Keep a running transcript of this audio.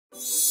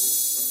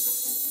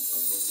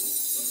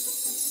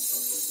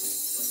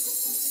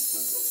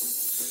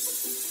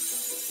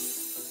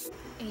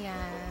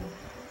Ayan.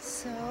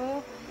 So,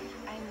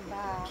 I'm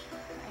back.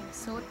 I'm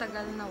so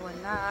tagal na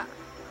wala.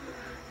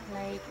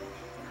 Like,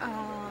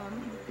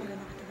 gano'n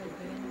katagal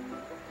ba yun?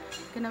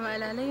 Hindi ko na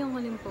maalala yung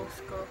huling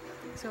post ko.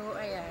 So,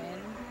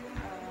 ayan.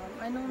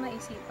 Anong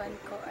naisipan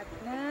ko at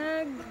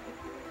nag-record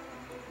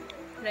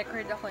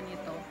ako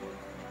nito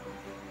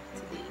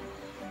today.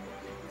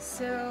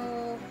 So,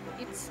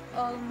 it's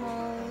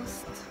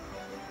almost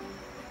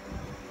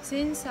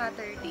since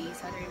Saturday,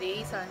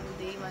 Sunday,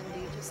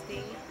 Monday,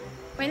 Tuesday,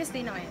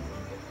 Wednesday na ngayon.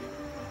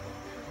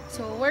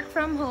 So, work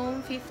from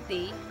home, 5th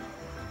day.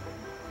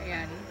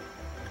 Ayan.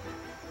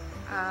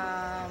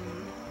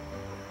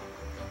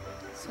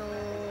 So,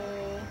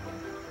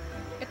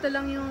 ito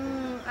lang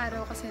yung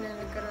araw kasi na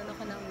nagkaroon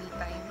ako ng me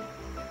time.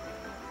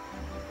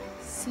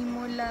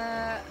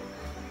 Simula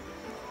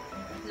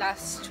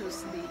last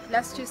Tuesday.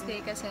 Last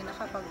Tuesday kasi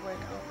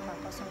nakapag-workout pa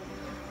ako. So,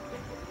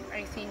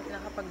 I think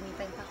nakapag-me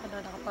time pa ako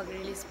na,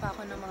 nakapag-release pa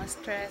ako ng mga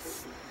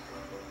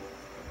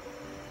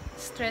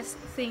stress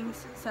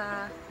things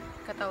sa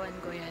katawan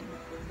ko yan.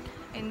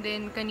 And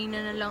then, kanina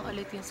na lang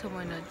ulit yung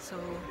sumunod.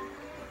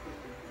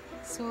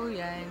 So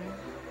yan.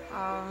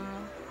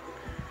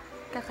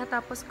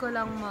 Kakatapos ko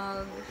lang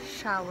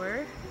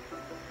mag-shower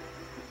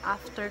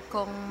after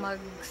kong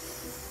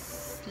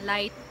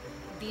mag-light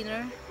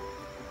dinner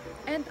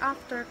and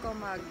after ko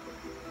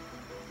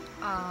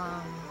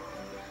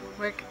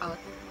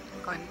workout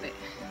konti.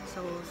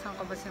 So, saan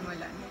ko ba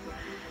simulan?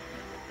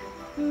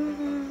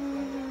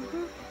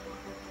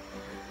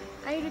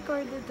 I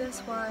recorded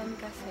this one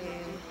kasi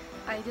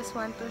I just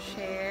want to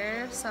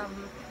share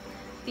some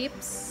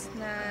tips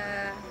na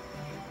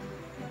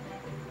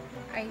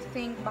I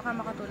think baka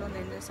makatulong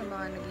din sa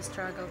mga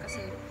nag-struggle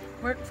kasi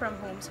work from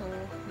home. So,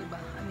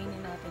 diba, aminin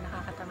natin,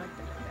 nakakatamad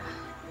talaga.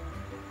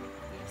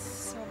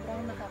 Yes,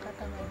 sobrang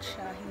nakakatamad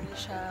siya. Hindi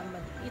siya,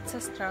 it's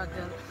a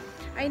struggle.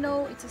 I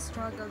know it's a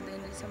struggle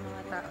din sa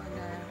mga tao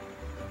na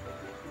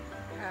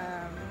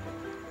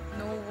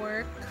no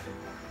work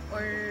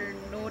or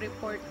no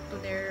report to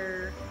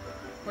their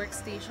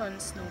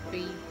workstations, no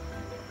pay.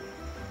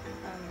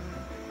 And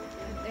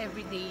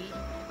every day,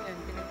 yun,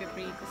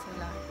 pinag-pray ko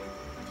sila.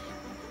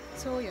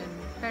 So, yun.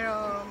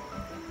 Pero,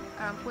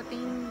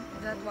 putting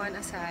that one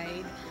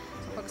aside,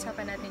 so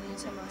pag-usapan natin yun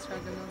sa mga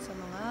struggle nun sa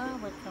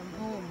mga work from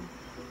home.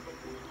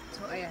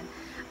 So, ayan.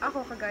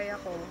 Ako, kagaya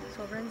ko,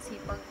 sobrang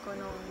sipag ko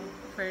nung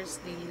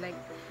first day, like,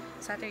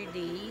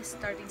 Saturday,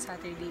 starting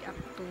Saturday up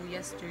to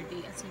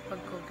yesterday, ang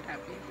sipag ko,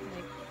 grabe.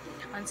 Like,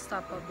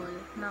 unstoppable.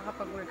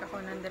 Nakapag-work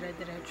ako ng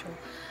dire-diretso.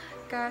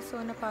 Kaso,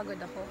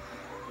 napagod ako.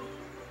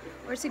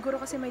 Or siguro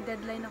kasi may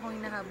deadline akong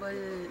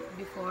hinahabol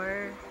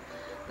before.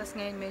 Tapos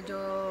ngayon, medyo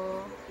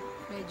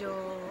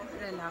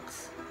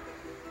relax.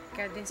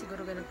 Kaya din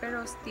siguro ganun.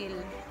 Pero still,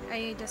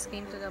 I just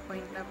came to the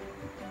point na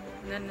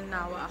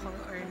nananawa ako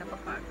or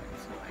napapagod.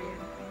 So, ayun.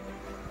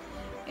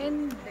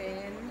 And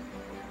then,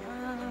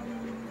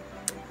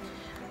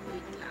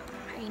 wait lang.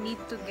 I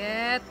need to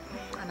get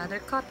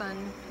another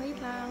cotton. Wait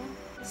lang.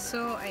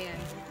 So,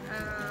 ayan.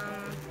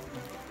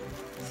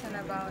 Saan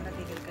na ba ako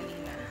natigil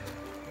kanina?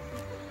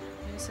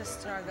 Yung sa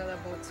struggle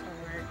about sa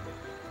work.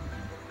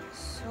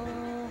 So,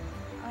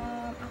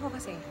 ako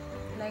kasi,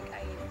 like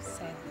I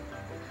said,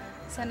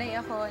 sanay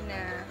ako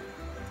na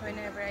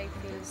whenever I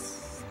feel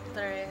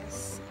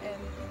stress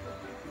and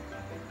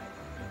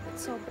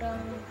sobrang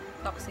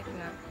toxic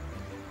na,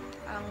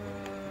 ang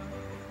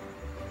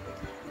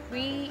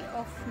way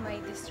of my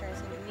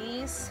distressing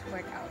is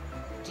workout,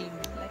 gym,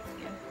 like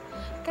yan.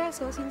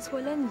 Kaso, since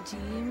walang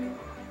gym,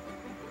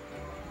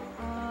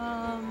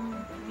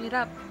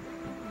 hirap.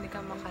 Hindi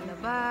ka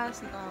makalabas,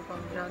 hindi ka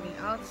makapag-jogging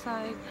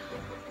outside.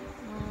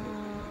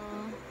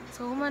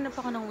 So, humanap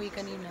ako ng way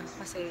kanina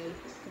kasi,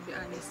 to be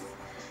honest,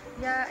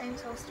 yeah, I'm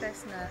so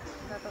stressed na.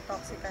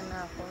 Natotoxican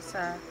na ako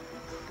sa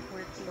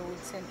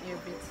workloads and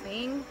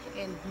everything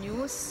and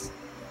news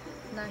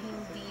na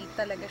hindi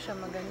talaga siya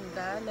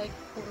maganda, like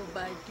puro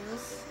bad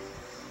news.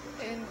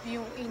 And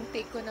yung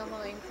intake ko ng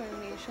mga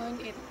information,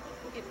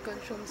 it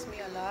consumes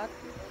me a lot.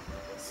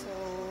 So,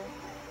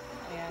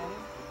 ayan.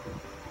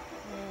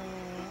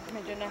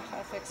 Medyo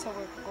nakaka-affect sa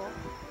work ko.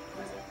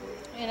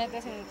 And at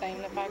the same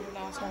time, napagod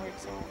na ako sa work.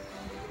 So,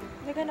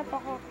 naghanap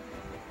ako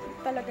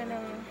talaga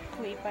ng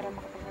way para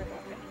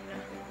makapag-workout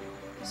kanina.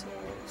 So,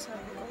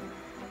 sabi ko,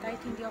 kahit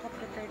hindi ako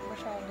prepared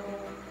masyado,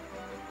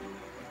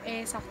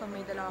 sakto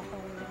may dala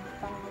akong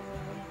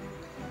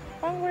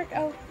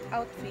pang-workout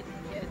outfit.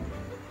 Yan.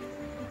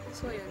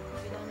 So, yun.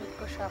 Ginamit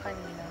ko siya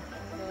kanina.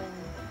 And then,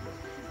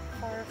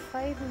 for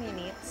 5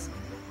 minutes,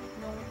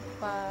 nung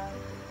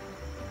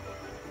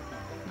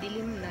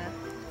dilim na,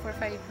 for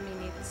 5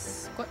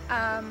 minutes,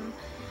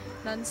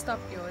 non-stop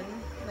yun.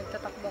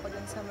 Nagtatakbo ko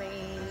dun sa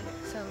may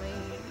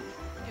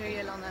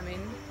area lang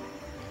namin.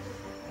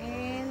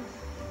 And,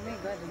 oh my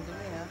god, ang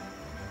dumi ha.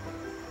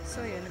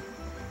 So, yun.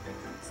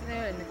 So,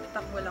 yun,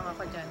 nagtatakbo lang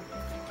ako dyan.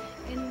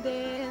 And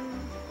then,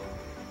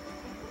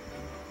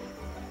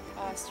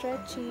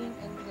 stretching,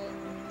 and then,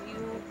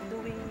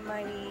 doing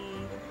my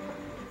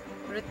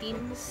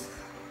routines.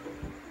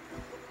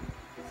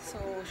 So,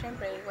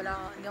 syempre,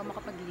 hindi ako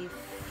makapag-lift.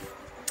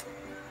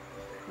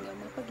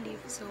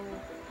 So,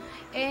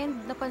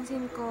 and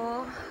napansin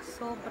ko,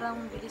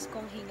 sobrang bilis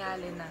kong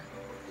hingalin na.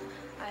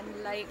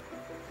 Unlike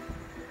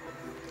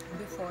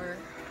before.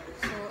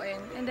 So,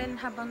 and then,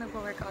 habang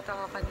nagwo-workout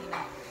ako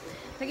kanina,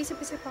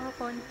 nag-isip-isip ako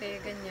konti,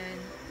 ganyan.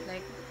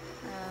 Like,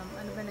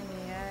 ano ba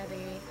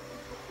nangyayari?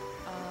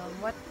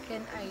 What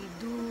can I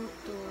do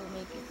to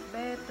make it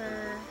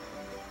better?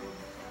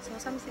 So,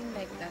 something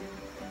like that.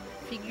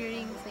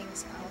 Figuring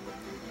things out.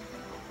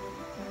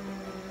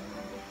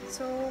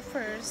 So,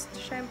 first,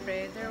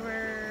 syempre, there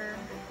were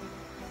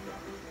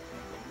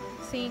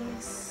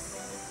things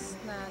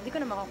na hindi ko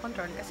na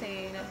makokontrol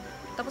kasi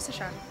tapos na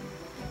siya.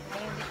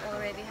 And it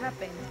already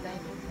happened.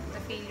 Like,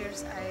 the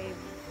failures I've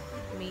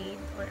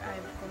made or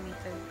I've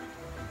committed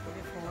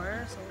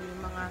before. So,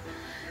 yung mga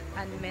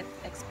unmet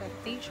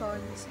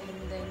expectations and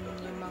then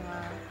yung mga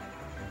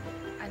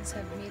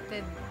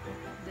unsubmitted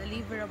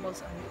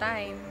deliverables on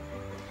time.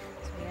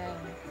 So, yan.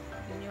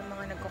 Yun yung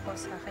mga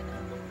nagkukos sa akin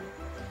ng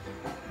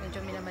medyo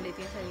minamalit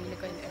yung sarili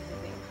ko and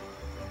everything.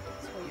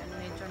 So, yan.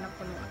 Medyo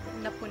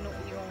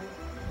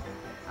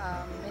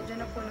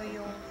napuno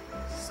yung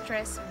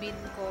stress bin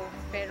ko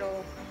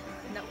pero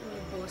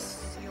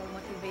naubos yung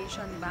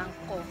motivation bank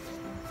ko.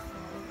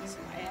 So,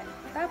 ayan.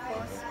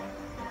 Tapos,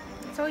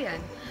 so,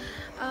 yan.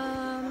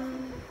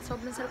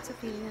 Sobrang sarap sa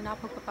feeling na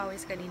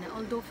nakapagpapawis kanina.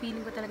 Although,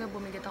 feeling ko talaga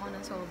bumigat ako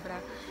ng sobra.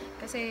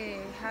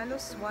 Kasi,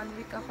 halos 1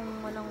 week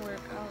akong walang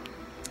workout.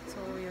 So,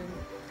 yun.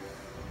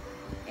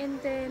 And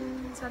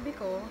then, sabi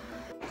ko,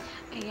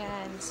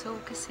 ayan. So,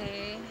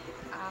 kasi,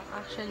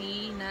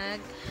 actually,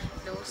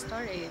 nag-low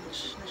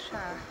storage na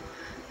siya.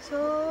 So,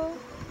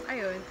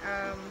 ayun.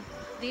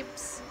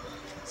 Tips.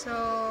 So,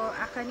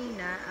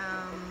 kanina,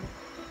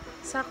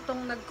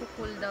 saktong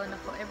nagko-cool down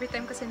ako. Every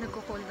time kasi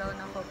nagko-cool down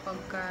ako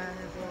pagka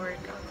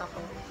nag-workout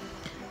ako,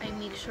 I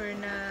make sure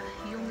na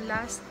yung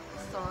last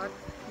thought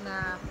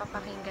na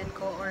papakinggan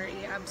ko or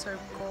i-absorb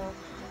ko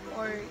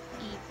or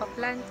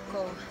ipaplant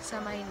ko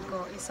sa mind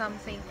ko is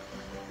something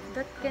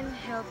that can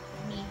help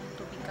me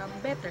to become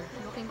better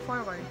looking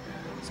forward.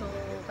 So,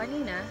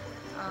 kanina,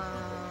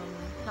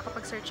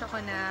 nakapag-search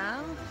ako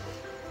ng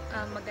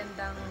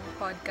magandang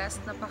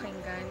podcast na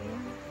pakinggan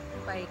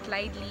by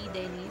Clyde Lee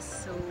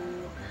Dennis. So,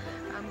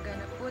 I'm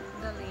gonna put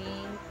the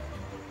link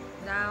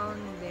down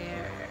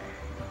there.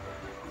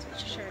 So,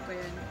 share ko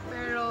yun.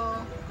 Pero,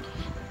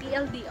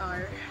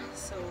 TLDR.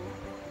 So,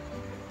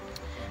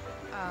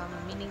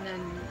 meaning na,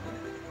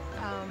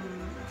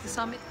 to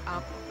sum it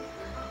up,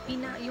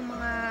 yung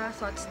mga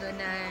thoughts doon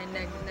na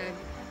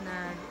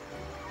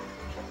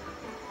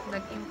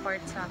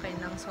nag-impart sa akin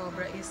ng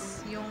sobra is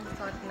yung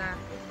thought na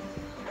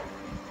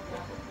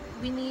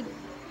we need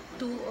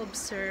to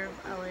observe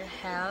our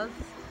health,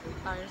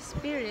 our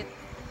spirit,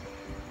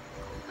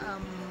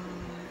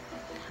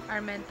 our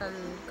mental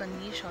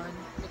condition,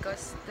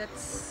 because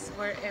that's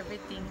where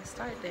everything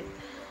started.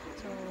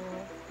 So,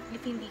 if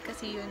hindi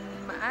kasi yun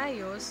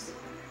maayos,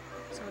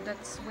 so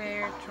that's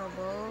where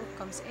trouble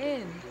comes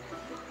in.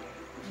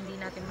 Hindi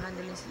natin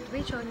ma-handle yung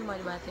situation, yung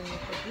malibatin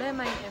yung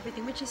problema, yung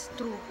everything, which is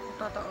true.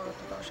 Totoo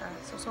siya.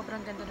 So,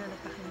 sobrang ganda na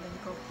napakinggan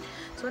ko.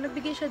 So,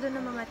 nagbigay siya doon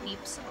ng mga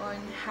tips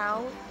on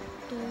how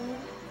to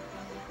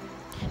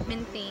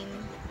maintain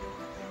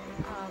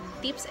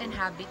tips and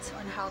habits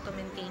on how to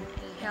maintain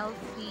a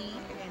healthy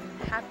and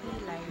happy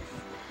life.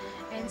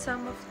 And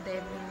some of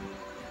them,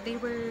 they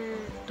were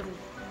true.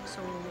 So,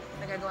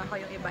 nagagawa ko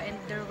yung iba. And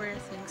there were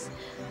things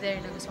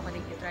there na gusto ko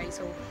din i-try.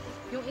 So,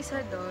 yung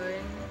isa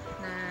doon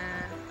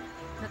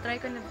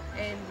na-try ko na,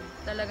 and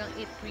talagang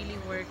it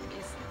really worked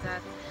is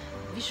that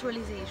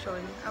visualization.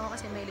 Ako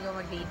kasi mahilig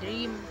ako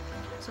mag-daydream.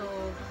 So,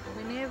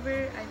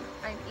 whenever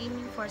I'm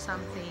aiming for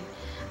something,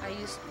 I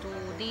used to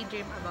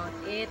daydream about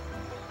it.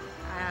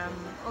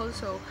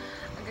 Also,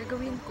 ang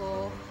gagawin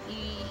ko,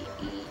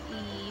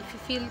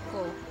 i-feel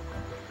ko,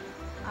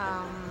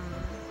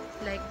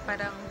 like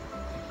parang,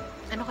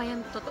 ano kaya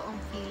yung totoong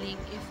feeling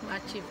if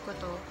ma-achieve ko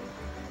to?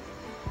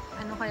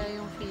 Ano kaya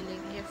yung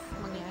feeling if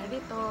mangyari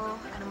to?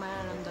 Ano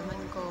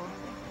mararamdaman ko?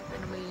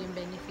 Ano magiging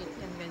benefit?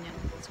 Yan, ganyan.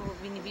 So,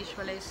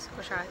 binivisualize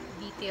ko siya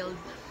detailed.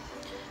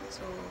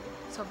 So,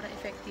 sobrang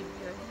effective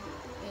yun.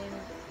 And,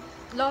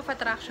 law of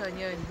attraction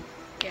yun.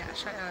 Kaya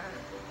siya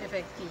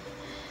effective.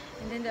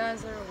 And then, the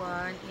other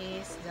one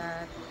is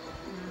that,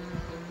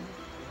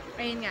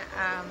 ayun nga,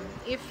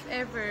 if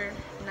ever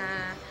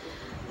na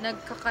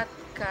nagkakat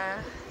ka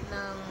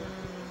ng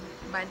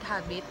bad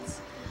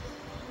habits,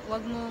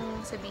 wag mong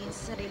sabihin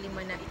sa sarili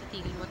mo na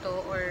ititigil mo to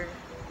or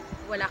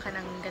wala ka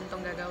nang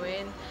gantong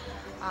gagawin.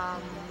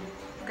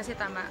 Kasi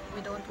tama,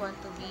 we don't want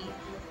to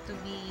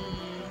be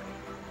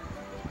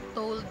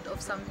told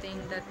of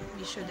something that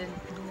we shouldn't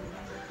do.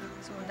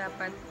 So,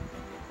 dapat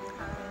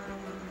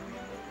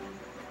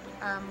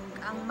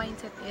ang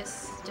mindset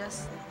is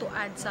just to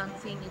add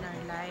something in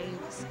our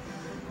lives.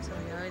 So,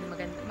 yun,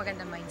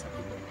 maganda mindset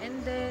yun. And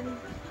then,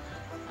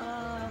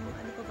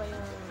 ano pa ba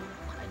yung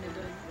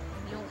doon?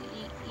 Yung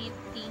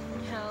eating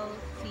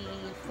healthy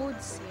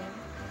foods, yan.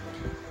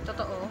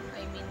 Totoo,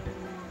 I mean,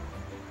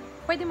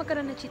 pwede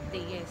magkaroon ng cheat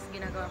day, yes.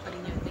 Ginagawa ko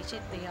rin yun. May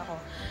cheat day ako.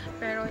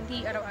 Pero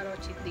hindi araw-araw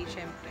cheat day,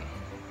 syempre.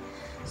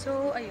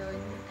 So, ayun.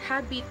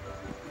 Habit.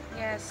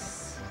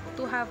 Yes.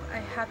 To have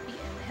a happy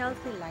and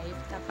healthy life,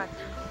 dapat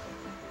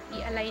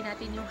i-align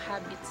natin yung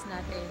habits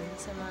natin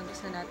sa mga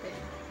gusto natin.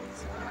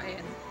 So,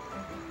 ayun.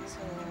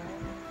 So,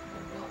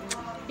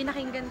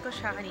 pinakinggan ko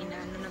siya kanina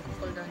nung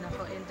nag-cool down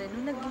ako, and then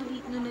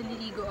nung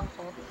naliligo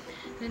ako,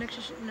 nung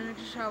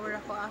nag-shower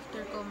ako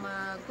after ko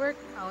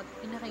mag-workout,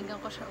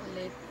 pinakinggan ko siya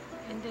ulit,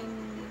 and then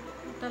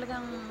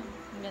talagang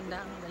ang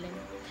ganda, ang galing.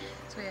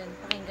 So yan,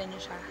 pakinggan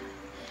niyo siya.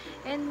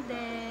 And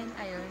then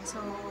ayun,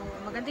 so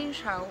maganda yung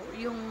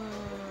yung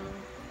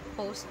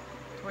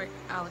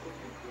post-workout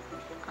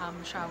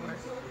shower.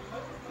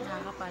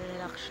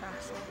 Nakakapalalax siya.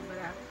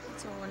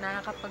 So,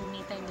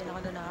 nakakapag-me time din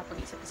ako doon.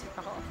 Nakakapag-isip-isip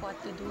ako of what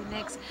to do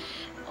next,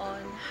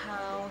 on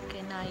how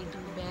can I do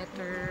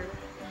better.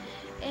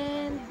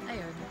 And,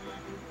 ayun.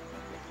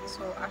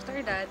 So, after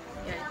that,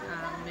 yan,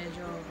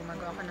 medyo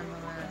gumagawa ko ng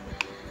mga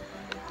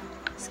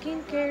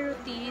skincare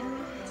routine.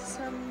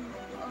 Some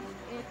of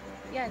it,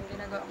 yan,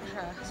 ginagawa ko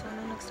siya. So,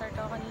 nung nag-start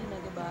ako kanina,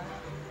 diba?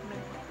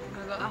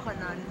 Gagawa ako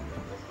nun.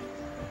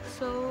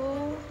 So,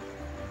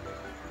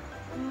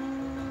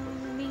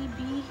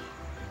 maybe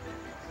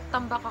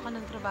tambak ako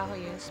ng trabaho,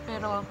 yes,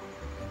 pero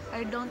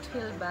I don't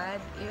feel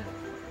bad if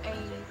I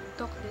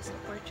took this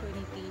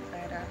opportunity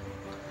para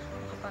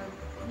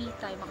makapag-me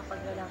time,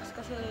 makapag-relax,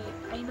 kasi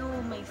I know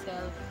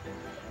myself,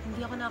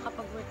 hindi ako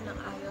nakakapag-work ng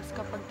ayos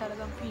kapag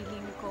talagang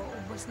feeling ko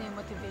ubos na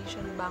yung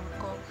motivation bank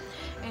ko,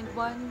 and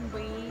one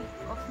way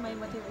of my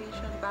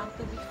motivation bank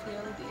to be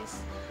filled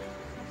is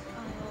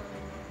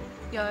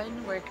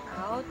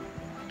workout,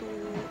 to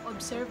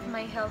observe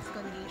my health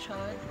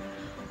condition,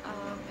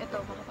 ito,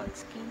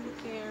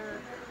 makapag-skincare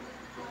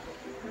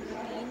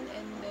routine,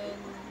 and then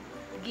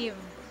give.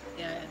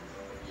 Yan.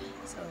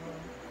 So,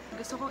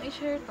 gusto kong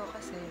i-share to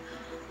kasi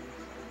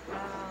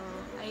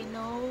I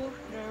know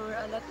there were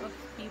a lot of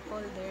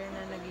people there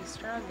na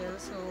nag-struggle,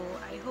 so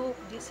I hope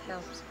this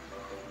helps.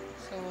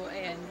 So,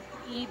 ayan.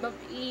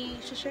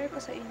 I-share ko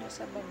sa inyo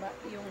sa baba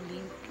yung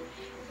link,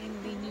 and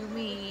then you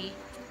may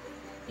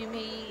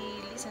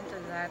listen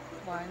to that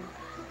one.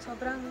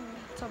 Sobrang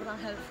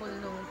helpful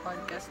nung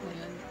podcast na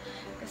yun,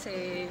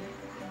 kasi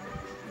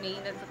may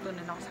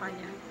natutunan ako sa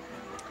kanya.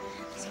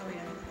 So,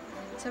 yan.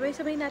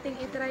 Sabay-sabay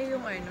nating itry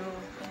yung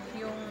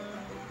yung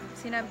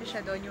sinabi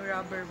siya doon, yung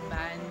rubber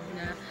band,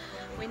 na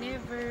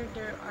whenever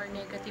there are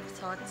negative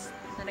thoughts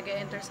na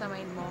nag-enter sa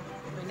mind mo,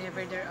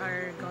 whenever there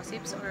are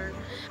gossips, or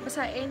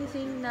basta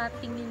anything na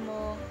tingin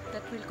mo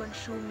that will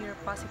consume your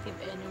positive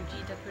energy,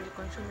 that will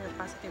consume your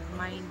positive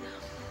mind,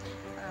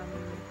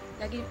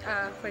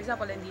 for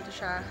example, nandito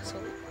siya, so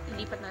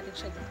ilipat natin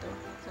siya dito.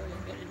 So,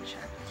 yung gano'n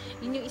siya.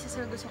 Yun yung isa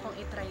sa gusto kong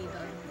itry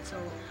doon. So,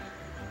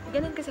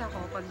 ganun kasi ako,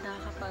 pag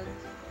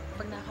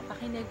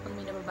nakakapakinig, pag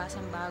may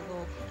nababasang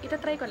bago,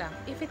 itatry ko lang.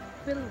 If it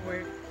will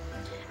work,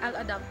 I'll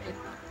adopt it.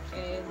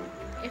 And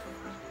if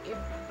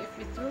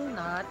it will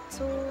not,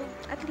 so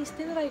at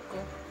least tinry ko.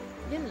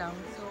 Yan lang.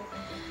 So,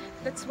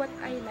 that's what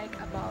I like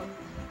about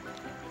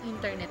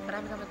internet.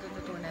 Marami ka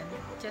matututunan.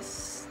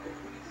 Just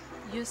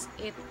use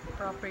it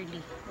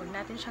properly. Huwag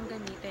natin siyang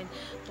gamitin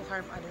to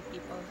harm other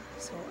people.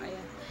 So,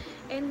 ayan.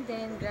 And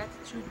then,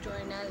 gratitude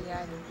journal,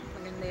 yan.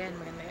 Maganda yan.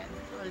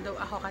 Although,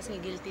 ako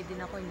kasi guilty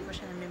din ako, hindi ko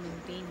siya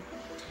na-maintain.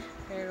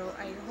 Pero,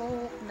 I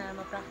hope na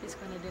ma-practice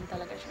ko na din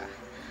talaga siya.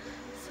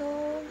 So,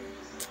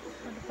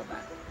 ano pa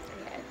ba?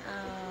 Ayan.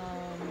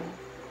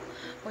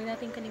 Huwag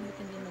natin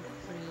kalimutan din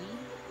mag-pray.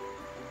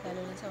 Lalo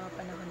na sa mga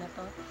panahon na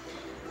to.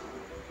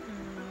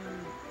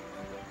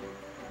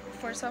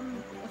 For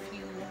some of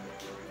you,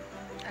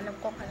 alam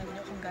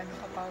niyo kung gaano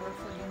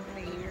ka-powerful yung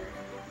prayer.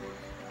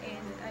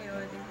 And,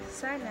 ayun,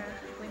 sana,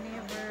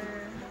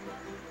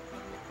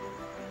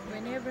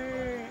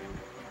 whenever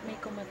may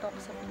kumatok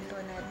sa pinto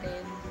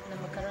natin na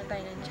magkaroon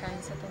tayo ng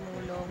chance sa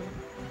tumulong,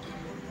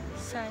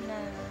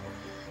 sana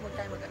huwag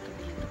tayo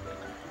mag-atubili.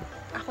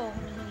 Ako,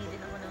 humihingi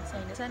din ako ng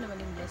sign na sana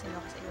maging blessing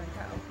ako sa ibang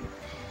tao.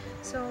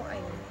 So,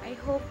 ayun, I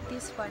hope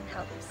this one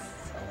helps.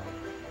 So,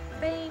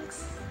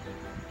 thanks!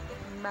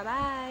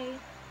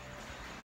 Bye-bye!